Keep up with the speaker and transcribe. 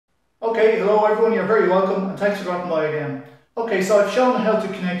Okay, hello everyone, you're very welcome and thanks for dropping by again. Okay, so I've shown how to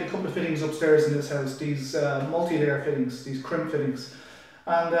connect a couple of fittings upstairs in this house, these multi-layer fittings, these crimp fittings.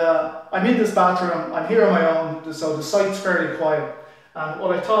 And I'm in this bathroom, I'm here on my own, so the site's fairly quiet. And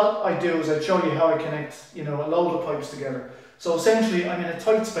what I thought I'd do is I'd show you how I connect, a load of pipes together. So essentially I'm in a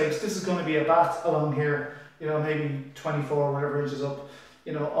tight space. This is going to be a bath along here, maybe 24 whatever inches up,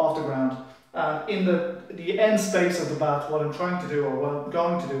 off the ground. And in the end space of the bath, what I'm trying to do, or what I'm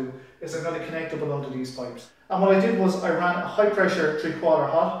going to do, is I'm going to connect up a load of these pipes. And what I did was I ran a high pressure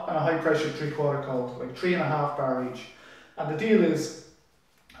 3/4 hot and a high pressure 3/4 cold, like 3.5 bar each. And the deal is,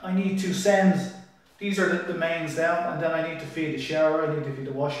 I need to send, these are the mains down, and then I need to feed the shower, I need to feed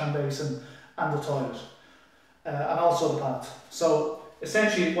the wash hand basin and the toilet, and also the bath. So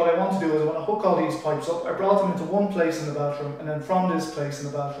essentially what I want to do is I want to hook all these pipes up. I brought them into one place in the bathroom, and then from this place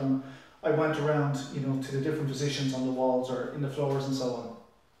in the bathroom I went around, to the different positions on the walls or in the floors and so on.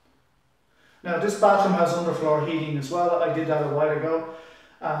 Now this bathroom has underfloor heating as well. I did that a while ago,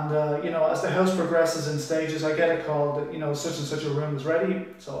 and as the house progresses in stages, I get a call that such and such a room is ready.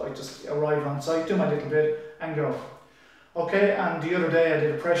 So I just arrive on site, do my little bit and go. Okay, and the other day I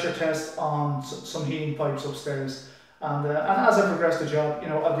did a pressure test on some heating pipes upstairs, and as I progress the job,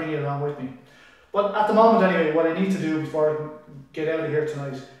 I'll bring you along with me. But at the moment anyway, what I need to do before I can get out of here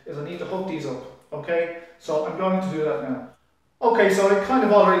tonight is I need to hook these up. Okay, so I'm going to do that now. Okay, so I kind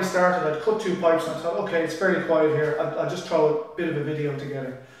of already started. I'd cut 2 pipes and I thought, okay, it's fairly quiet here. I'll just throw a bit of a video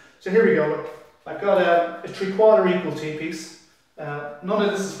together. So here we go. Look, I've got a 3/4 equal T-piece. None of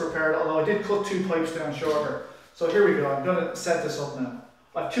this is prepared, although I did cut 2 pipes down shorter. So here we go. I'm going to set this up now.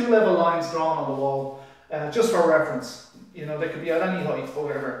 I have 2 level lines drawn on the wall, just for reference. They could be at any height or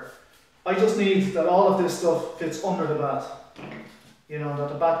whatever. I just need that all of this stuff fits under the bath. That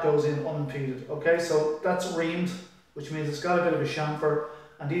the bath goes in unimpeded. Okay, so that's reamed, which means it's got a bit of a chamfer,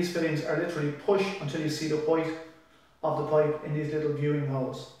 and these fittings are literally push until you see the white of the pipe in these little viewing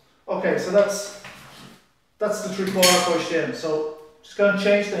holes. Okay, so that's the 3/4 pushed in. So just going to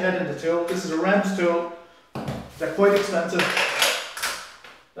change the head of the tool. This is a Rems tool. They're quite expensive,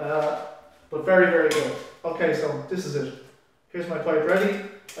 but very, very good. Okay, so this is it. Here's my pipe ready.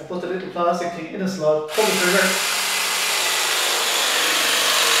 I put the little plastic thing in a slot, pull the trigger,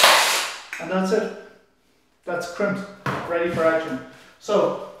 and that's it. That's crimped, ready for action.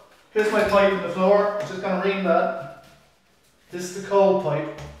 So, here's my pipe in the floor. I'm just going to ream that. This is the cold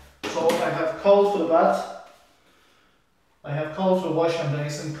pipe. So I have cold for the bath, I have cold for the wash hand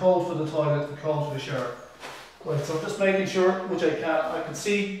basin, cold for the toilet, and cold for the shower. Right, so I'm just making sure, which I can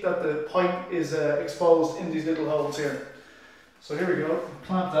see that the pipe is exposed in these little holes here. So here we go,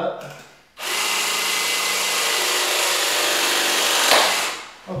 clamp that.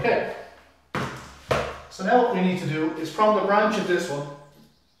 Okay. So now what we need to do is, from the branch of this one,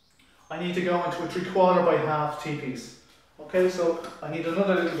 I need to go into a 3/4 by half T-piece. Okay, so I need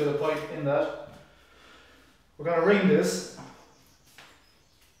another little bit of pipe in that. We're going to ream this.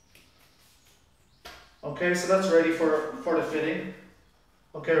 Okay, so that's ready for the fitting.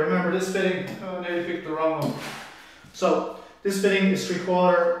 Okay, remember this fitting, I nearly picked the wrong one. So this fitting is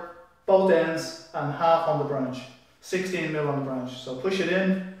 3/4 both ends and half on the branch. 16 mil on the branch. So push it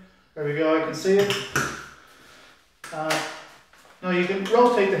in. There we go, I can see it. Now you can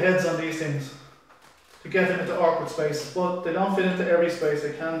rotate the heads on these things to get them into awkward spaces, but they don't fit into every space.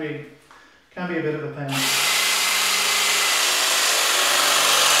 They can be a bit of a pain.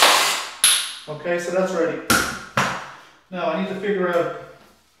 Okay, so that's ready. Now I need to figure out,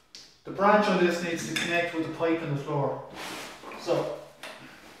 the branch on this needs to connect with the pipe in the floor. So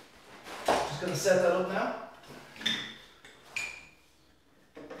just going to set that up now.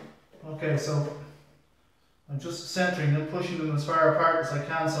 Okay, so I'm just centering and pushing them as far apart as I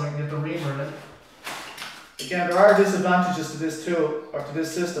can so I can get the reamer in. Again, there are disadvantages to this tool, or to this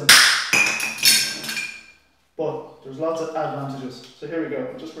system, but there's lots of advantages. So here we go,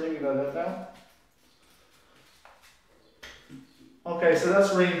 I'm just reaming that out now. Okay, so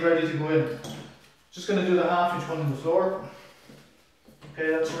that's reamed, ready to go in. Just going to do the 1/2 inch one in the floor. Okay,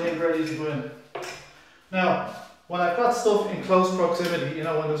 that's reamed, ready to go in. Now, when I've got stuff in close proximity,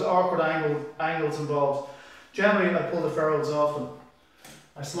 when there's awkward angles involved, generally I pull the ferrules off them.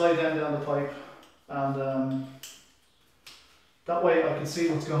 I slide them down the pipe, and that way I can see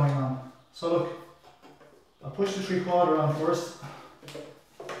what's going on. So look, I'll push the 3/4 on first,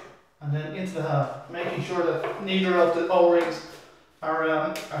 and then into the half, making sure that neither of the O-rings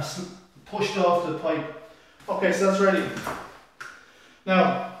are pushed off the pipe. Okay, so that's ready.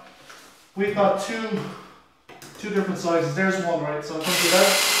 Now, we've got two different sizes. There's one, right? So I'm going to do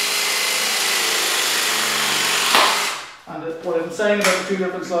that. And what I'm saying about the two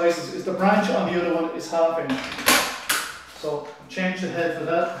different slices is the branch on the other one is 1/2 inch. So change the head for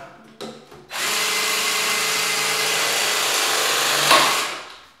that.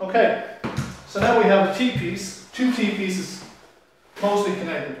 Okay, so now we have a T-piece, two T-pieces mostly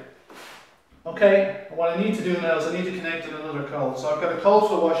connected. Okay, and what I need to do now is I need to connect in another cowl. So I've got a cowl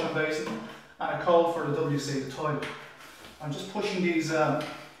for the washing basin and a cowl for the WC, the toilet. I'm just pushing these are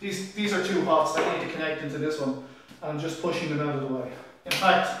two hots that need to connect into this one, and I'm just pushing them out of the way. In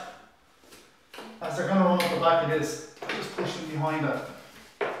fact, as they're going to run up the back of this, I just push them behind that.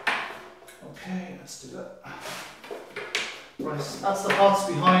 Okay, let's do that. Right, that's the hots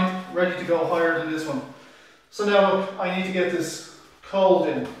behind, ready to go higher than this one. So now look, I need to get this cold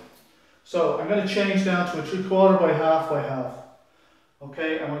in. So I'm going to change down to a 3/4 by 1/2 by 1/2.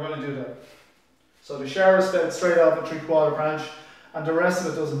 Okay, and we're going to do that. So the shower is fed straight off a 3/4 branch, and the rest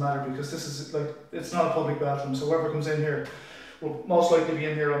of it doesn't matter because this is like, it's not a public bathroom, so whoever comes in here will most likely be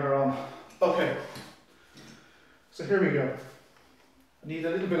in here on their own. Okay, so here we go. I need a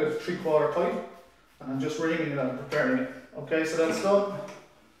little bit of 3/4 pipe, and I'm just reaming it and preparing it. Okay, so that's done.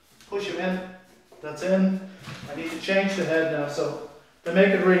 Push him in. That's in. I need to change the head now, so to make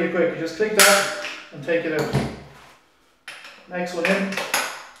it really quick, you just click that and take it out. Next one in.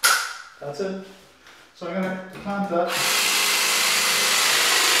 That's it. So I'm going to clamp that.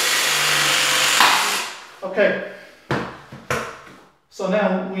 Okay. So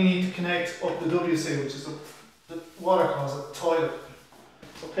now we need to connect up the WC, which is the water closet, toilet.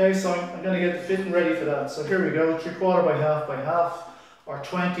 Okay, so I'm going to get the fitting ready for that. So here we go, 3/4 by 1/2 by 1/2, or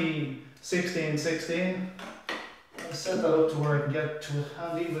 20, 16, 16. I'll set that up to where I can get to it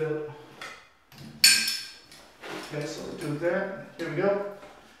handy without. Okay, so we'll do it there. Here we go.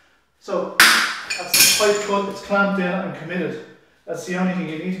 So that's the pipe cut, it's clamped in and committed. That's the only thing,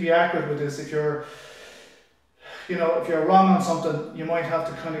 you need to be accurate with this. If you're, if you're wrong on something, you might have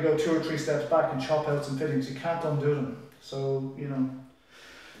to kind of go 2 or 3 steps back and chop out some fittings. You can't undo them. So,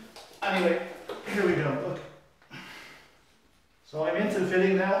 Anyway, here we go, look. So I'm into the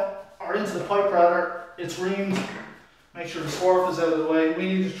fitting now, or into the pipe rather. It's reamed. Make sure the swarf is out of the way. We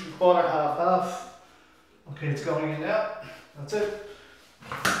need a 3/4, 1/2. Okay, it's going in now. That's it.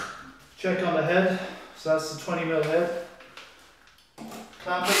 Check on the head. So that's the 20mm head.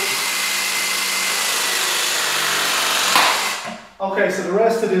 Clamp it. Okay, so the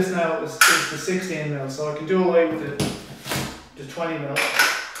rest of this now is the 16mm. So I can do away with the 20mm.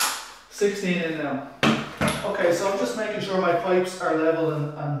 16 in now. Okay, so I'm just making sure my pipes are level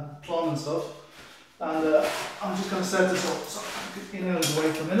and plumb and stuff. And I'm just going to set this up so I can get out of the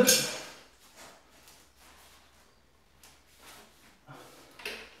way for a minute.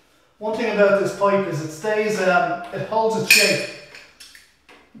 One thing about this pipe is it stays, it holds its shape.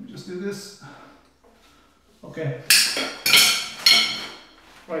 Let me just do this. Okay.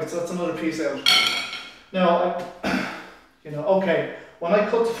 Right, so that's another piece out. Now, okay. When I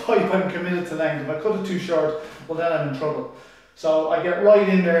cut the pipe, I'm committed to length. If I cut it too short, well then I'm in trouble. So I get right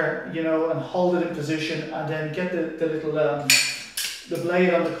in there, and hold it in position, and then get the little, the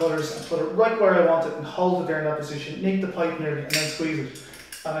blade on the cutters and put it right where I want it and hold it there in that position, nick the pipe nearly, and then squeeze it.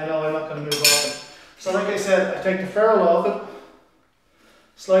 And I know I'm not going to move off it. So like I said, I take the ferrule off it,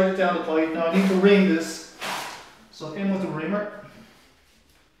 slide it down the pipe. Now I need to ream this. So in with the reamer.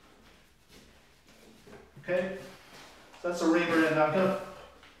 Okay. That's a reamer in. Now I'm going to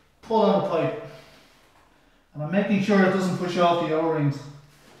pull on the pipe, and I'm making sure it doesn't push off the O-rings.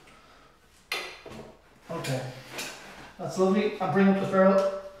 Okay, that's lovely. I bring up the ferrule.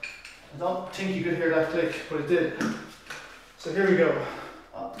 I don't think you could hear that click, but it did. So here we go.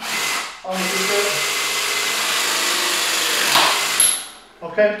 On with this.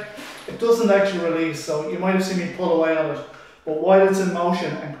 Okay, it doesn't actually release, so you might have seen me pull away on it, but while it's in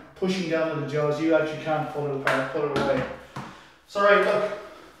motion and pushing down on the jaws, you actually can't pull it apart, pull it away. So right, look,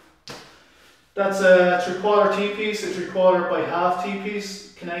 that's a 3/4 T-piece, a 3/4 by 1/2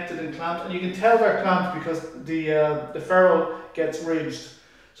 T-piece connected and clamped, and you can tell they're clamped because the ferrule gets ridged.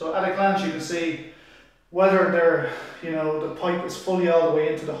 So at a glance you can see whether they're, the pipe is fully all the way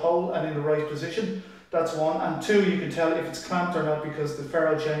into the hole and in the right position. That's one, and two, you can tell if it's clamped or not because the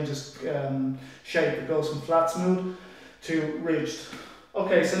ferrule changes shape. It goes from flat smooth to ridged.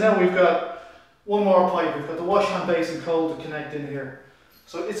 Okay, so now we've got one more pipe. We've got the wash hand basin cold to connect in here.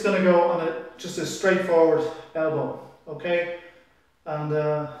 So it's going to go on just a straightforward elbow, okay? And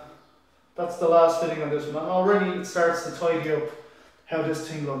that's the last fitting on this one. And already it starts to tidy up how this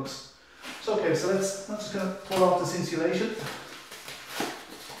thing looks. So okay, so I'm just going to pull off this insulation.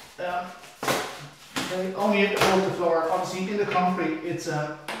 Okay, only above the floor. Obviously in the concrete it's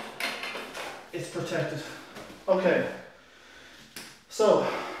protected. Okay. So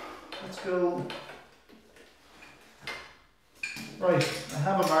let's go. Right, I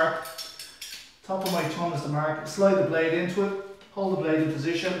have a mark. Top of my thumb is the mark. Slide the blade into it, hold the blade in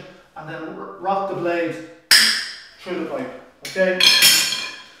position, and then rock the blade through the pipe. Okay.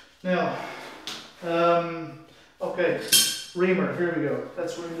 Now, okay, reamer. Here we go.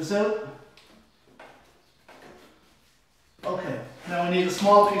 Let's ream this out. Okay. Now we need a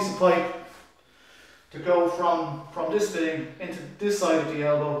small piece of pipe to go from this fitting into this side of the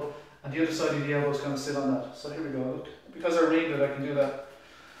elbow, and the other side of the elbow is going to sit on that. So here we go. Look, because I reamed it, I can do that.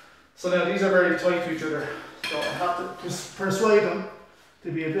 So now these are very tight to each other, so I have to just persuade them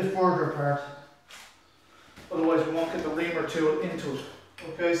to be a bit further apart. Otherwise, we won't get the reamer tool into it.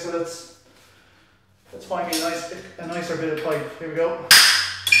 Okay, so let's find me a nicer bit of pipe. Here we go.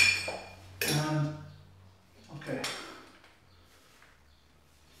 And okay.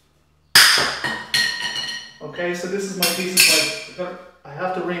 Okay, so this is my piece of pipe. I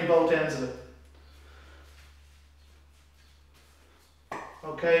have to ream both ends of it.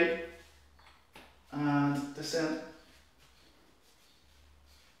 Okay, and this end.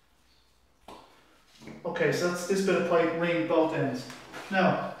 Okay, so that's this bit of pipe reamed both ends.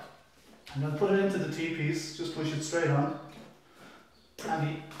 Now, I'm going to put it into the T-piece, just push it straight on.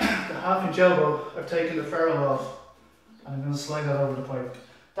 And the half-inch elbow, I've taken the ferrule off, and I'm going to slide that over the pipe.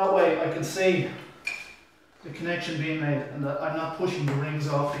 That way I can see the connection being made, and that I'm not pushing the rings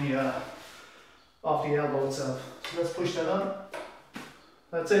off the elbow itself. So let's push that on.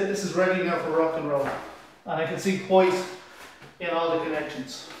 That's it. This is ready now for rock and roll, and I can see white in all the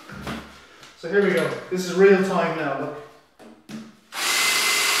connections. So here we go. This is real time now. Look.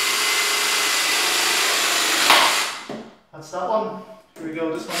 That's that one. Here we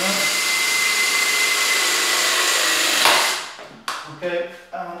go. This one now. Okay.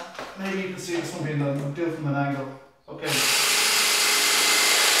 Maybe you can see this one being done. I'll do it from an angle. Okay.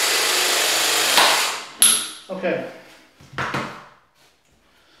 Okay.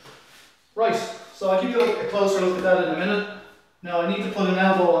 Right, so I'll give you a closer look at that in a minute. Now I need to put an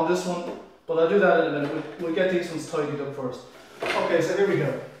elbow on this one, but I'll do that in a minute. We'll get these ones tidied up first. Okay, so here we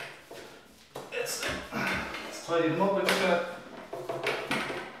go. Let's tidy them up a little bit.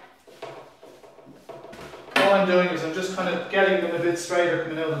 All I'm doing is I'm just kind of getting them a bit straighter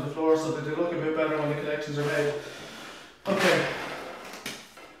coming out of the floor so that they look a bit better when the connections are made. Okay.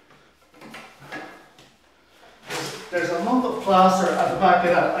 There's a lump of plaster at the back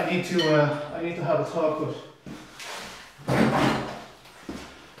of that. I need to have a talk with.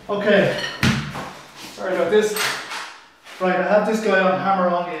 Okay. Sorry about this. Right, I have this guy on hammer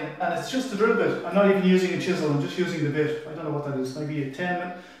on in, and it's just a drill bit. I'm not even using a chisel, I'm just using the bit. I don't know what that is, maybe a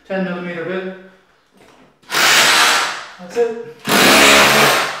 10 millimeter bit. That's it.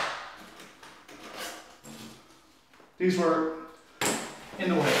 These were in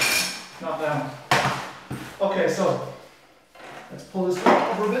the way, not down. Okay, so let's pull this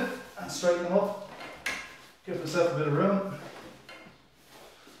back over a bit and straighten them up. Give myself a bit of room.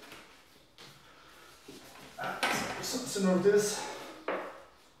 Something similar with this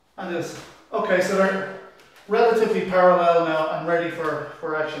and this. Okay, so they're relatively parallel now and ready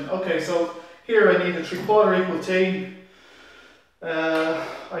for action. Okay, so here I need a 3/4 equal T.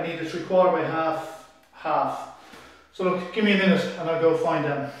 I need a 3/4 by half. So look, give me a minute and I'll go find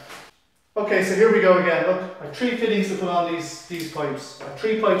them. Okay, so here we go again. Look, I have 3 fittings to put on these pipes. I have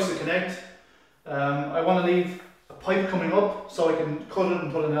 3 pipes to connect. I want to leave a pipe coming up so I can cut it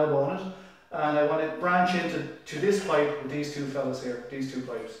and put an elbow on it. And I want to branch into this pipe with these 2 fellas here, these 2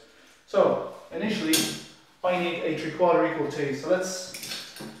 pipes. So initially, I need a 3/4 equal T. So let's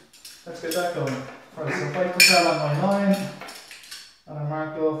get that going. Right, so if I put that on my line and I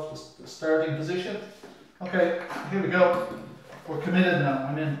mark off the starting position. Okay, here we go. We're committed now.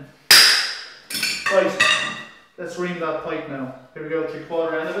 I'm in. Right, let's ream that pipe now. Here we go,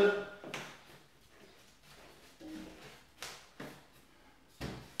 3/4 end of it.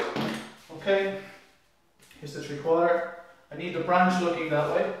 Okay, here's the 3/4. I need the branch looking that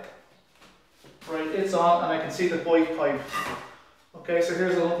way. Right, it's on and I can see the white pipe. Okay, so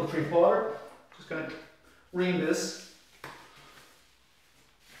here's a lump of 3/4. Just going to ream this.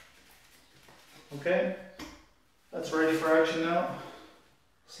 Okay, that's ready for action now.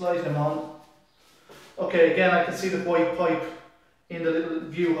 Slide him on. Okay, again I can see the white pipe in the little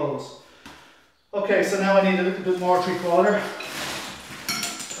view holes. Okay, so now I need a little bit more 3/4.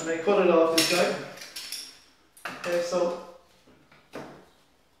 And I cut it off this guy. Okay, so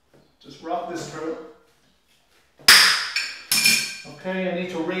just rock this through. Okay, I need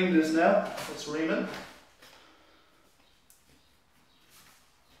to ream this now. Let's ream it.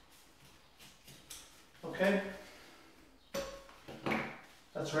 Okay.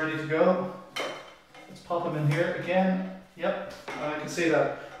 ready to go. Let's pop them in here again. Yep, I can see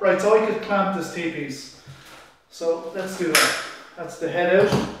that. Right, so I could clamp this T-piece. So let's do that. That's the head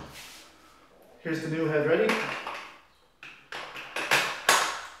out. Here's the new head ready.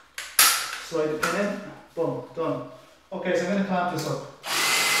 Slide the pin in. Boom, done. Okay, so I'm going to clamp this up.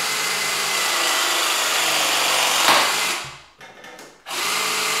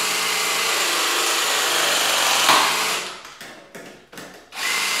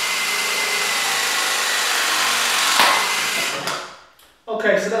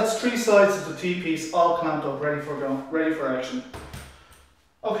 Okay, so that's 3 sides of the T-piece all clamped up, ready for action.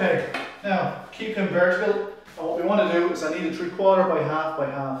 Okay, now keep him vertical. And what we want to do is I need a 3/4 by half by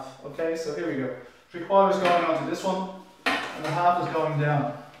half. Okay, so here we go. 3/4 is going onto this one, and the half is going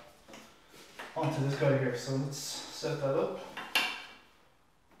down onto this guy here. So let's set that up.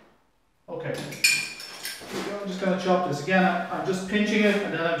 Okay, I'm just going to chop this again. I'm just pinching it,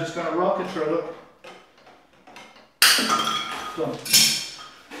 and then I'm just going to rock it through. Look, done.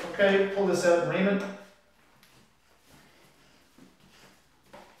 Okay, pull this out and ream it.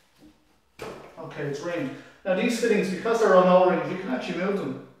 Okay, it's reamed. Now these fittings, because they're on O-rings, you can actually move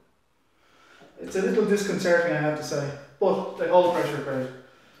them. It's a little disconcerting, I have to say, but they hold pressure great.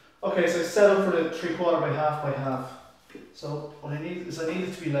 Okay, so it's set up for the 3/4 by half. So what I need is I need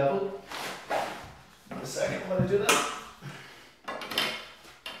it to be level. A second while I do that.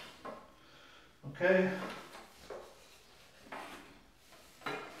 Okay.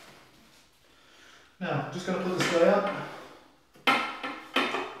 Now, I'm just going to put this guy on.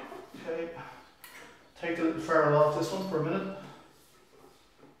 Okay. Take the little ferrule off this one for a minute.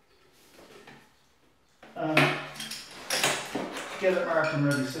 And get it marked and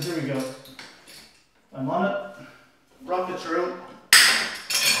ready. So here we go. I'm on it. Rock it through.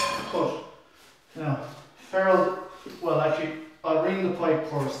 Cut. Now, ferrule, well actually, I'll ring the pipe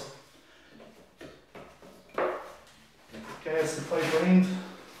first. Okay, it's the pipe ringed.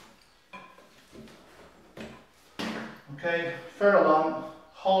 Okay, ferrule on,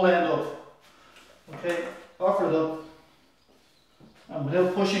 whole end up. Okay, offer it up. And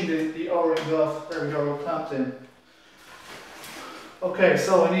without pushing the O-rings off, there we go, we're clamped in. Okay,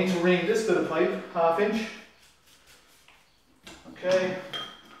 so I need to ring this bit of pipe, 1/2 inch. Okay,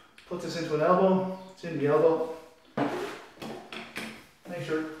 put this into an elbow, it's in the elbow. Make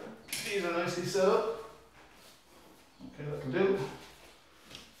sure these are nicely set up. Okay, that'll do.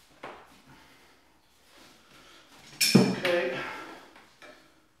 Okay.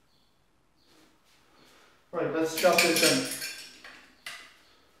 Right, let's chop this in.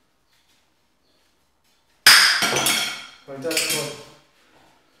 Right, that's good.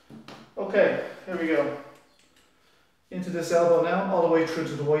 Okay, here we go. Into this elbow now, all the way through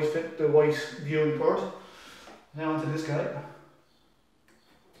to the white viewing port. Now into this guy.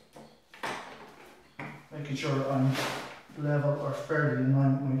 Making sure I'm level or fairly in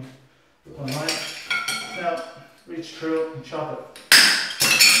line with my line. Now, reach through and chop it.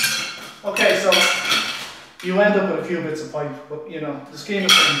 Okay, so you end up with a few bits of pipe, but you know, the scheme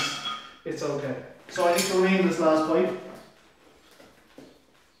of things, it's okay. So I need to ream this last pipe.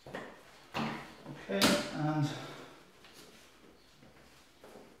 Okay, and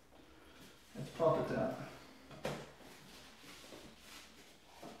let's pop it down.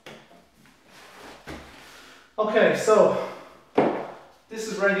 Okay, so this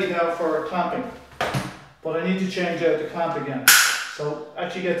is ready now for clamping, but I need to change out the clamp again. So I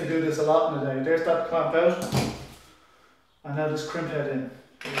actually get to do this a lot in a day. There's that clamp out, and now this crimp head in.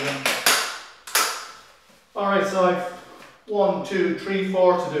 Alright, so I've 1, 2, 3,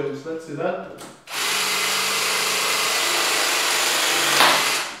 4 to do, so let's do that.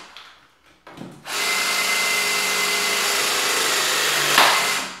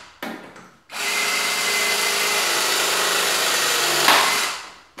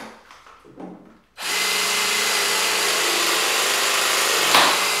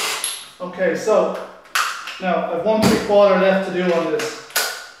 Okay, so now I've 1 3/4 left to do on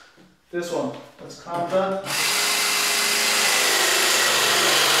this one. Let's clamp that.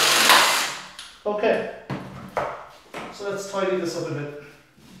 Okay, so let's tidy this up a bit.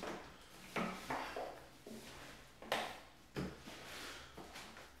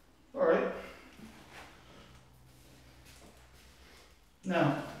 Alright.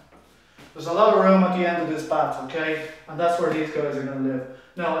 Now, there's a lot of room at the end of this bath, okay? And that's where these guys are going to live.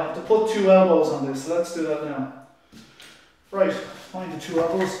 Now, I have to put 2 elbows on this, so let's do that now. Right, find the 2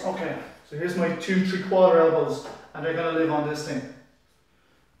 elbows. Okay, so here's my 2 3/4 elbows, and they're going to live on this thing.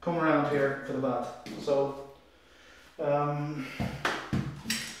 Come around here for the bath. So, it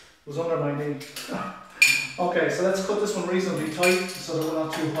was under my knee. Okay, so let's cut this one reasonably tight so that we're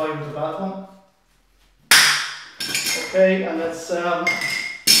not too high with the back one. Okay, and let's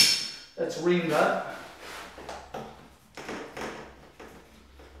ream that.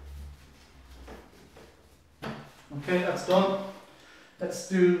 Okay, that's done. Let's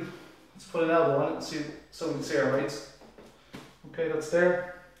put an elbow on it and see so we can see our rates. Okay, that's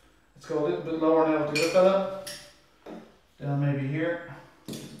there. Let's go a little bit lower now with the other fella. Down maybe here.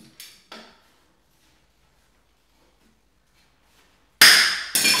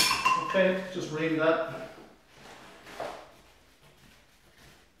 Okay, just ream that.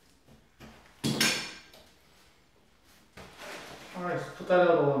 Alright, put that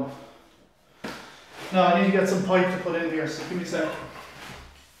elbow on. Now I need to get some pipe to put in here, so give me a sec.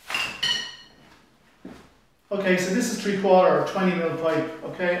 Okay, so this is 3/4 or 20mm pipe,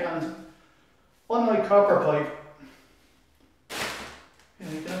 okay, and on my copper pipe,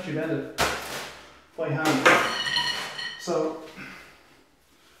 you can actually bend it by hand. So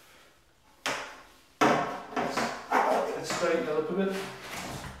let's straighten that up a bit.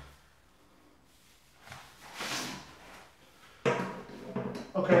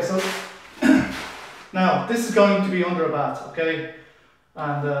 Okay, so now this is going to be under a batt, okay?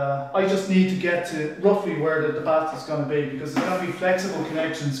 And I just need to get to roughly where the batt is going to be, because there's going to be flexible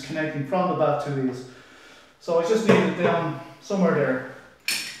connections connecting from the batt to these. So I just need it down somewhere there.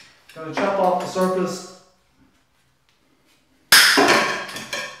 I'm going to chop off the surface,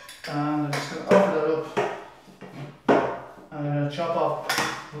 and I'm just going to offer that up, and I'm going to chop off.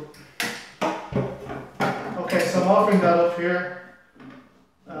 Okay, so I'm offering that up here,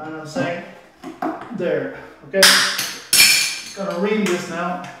 and I'm saying there, okay? Gonna ream this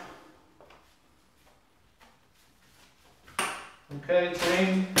now. Okay, it's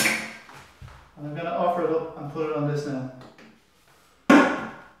reamed. And I'm gonna offer it up and put it on this now.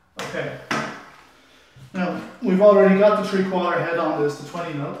 Okay. Now, we've already got the 3/4 head on this, the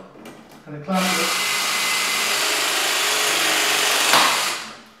 20mm. Gonna clamp this.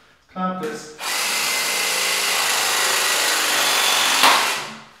 Clamp this.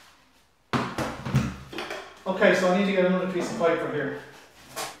 Okay, so I need to get another piece of pipe from here.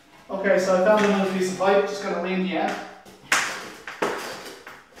 Okay, so I found another piece of pipe, just going to ream the end.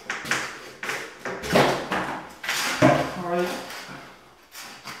 Alright.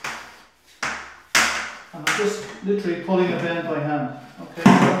 And I'm just literally pulling it in by hand. Okay, so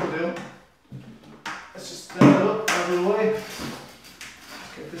what we'll do, let's just bend it up out of the way.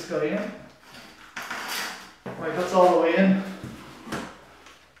 Get this guy in. Right, that's all the way in.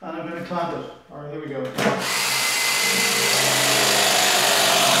 And I'm going to clamp it. Alright, here we go.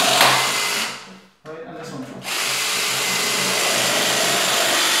 Right, and this one.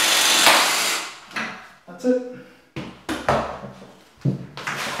 That's it.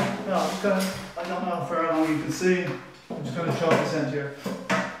 Now, I'm just gonna, I don't know how far along you can see, I'm just going to chop this end here.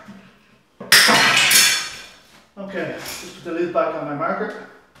 Okay, just put the lid back on my marker.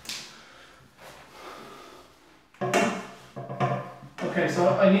 Okay,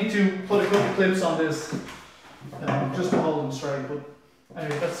 so I need to put a couple of clips on this just to hold them straight, but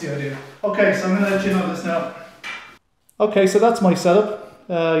anyway, that's the idea. Okay, so I'm going to let you know this now. Okay, so that's my setup.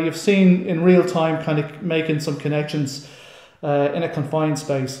 You've seen in real time kind of making some connections in a confined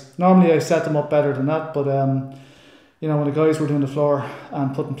space. Normally I set them up better than that, but you know, when the guys were doing the floor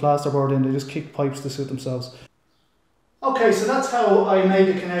and putting plasterboard in, they just kicked pipes to suit themselves. Okay, so that's how I made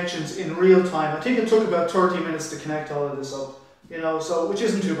the connections in real time. I think it took about 30 minutes to connect all of this up. You know, so which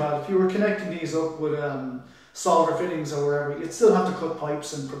isn't too bad. If you were connecting these up with solder fittings or wherever, you'd still have to cut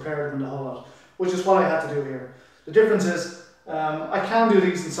pipes and prepare them and the whole lot, which is what I had to do here. The difference is I can do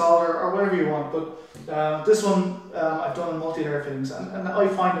these in solder or whatever you want, but this one I've done in multi-layer fittings, and I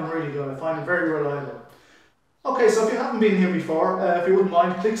find them really good. I find them very reliable. Okay, so if you haven't been here before, if you wouldn't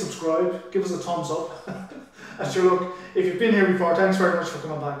mind, click subscribe, give us a thumbs up. And sure, look, if you've been here before, thanks very much for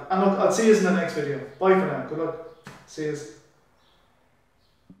coming back. And look, I'll see you in the next video. Bye for now. Good luck. See you.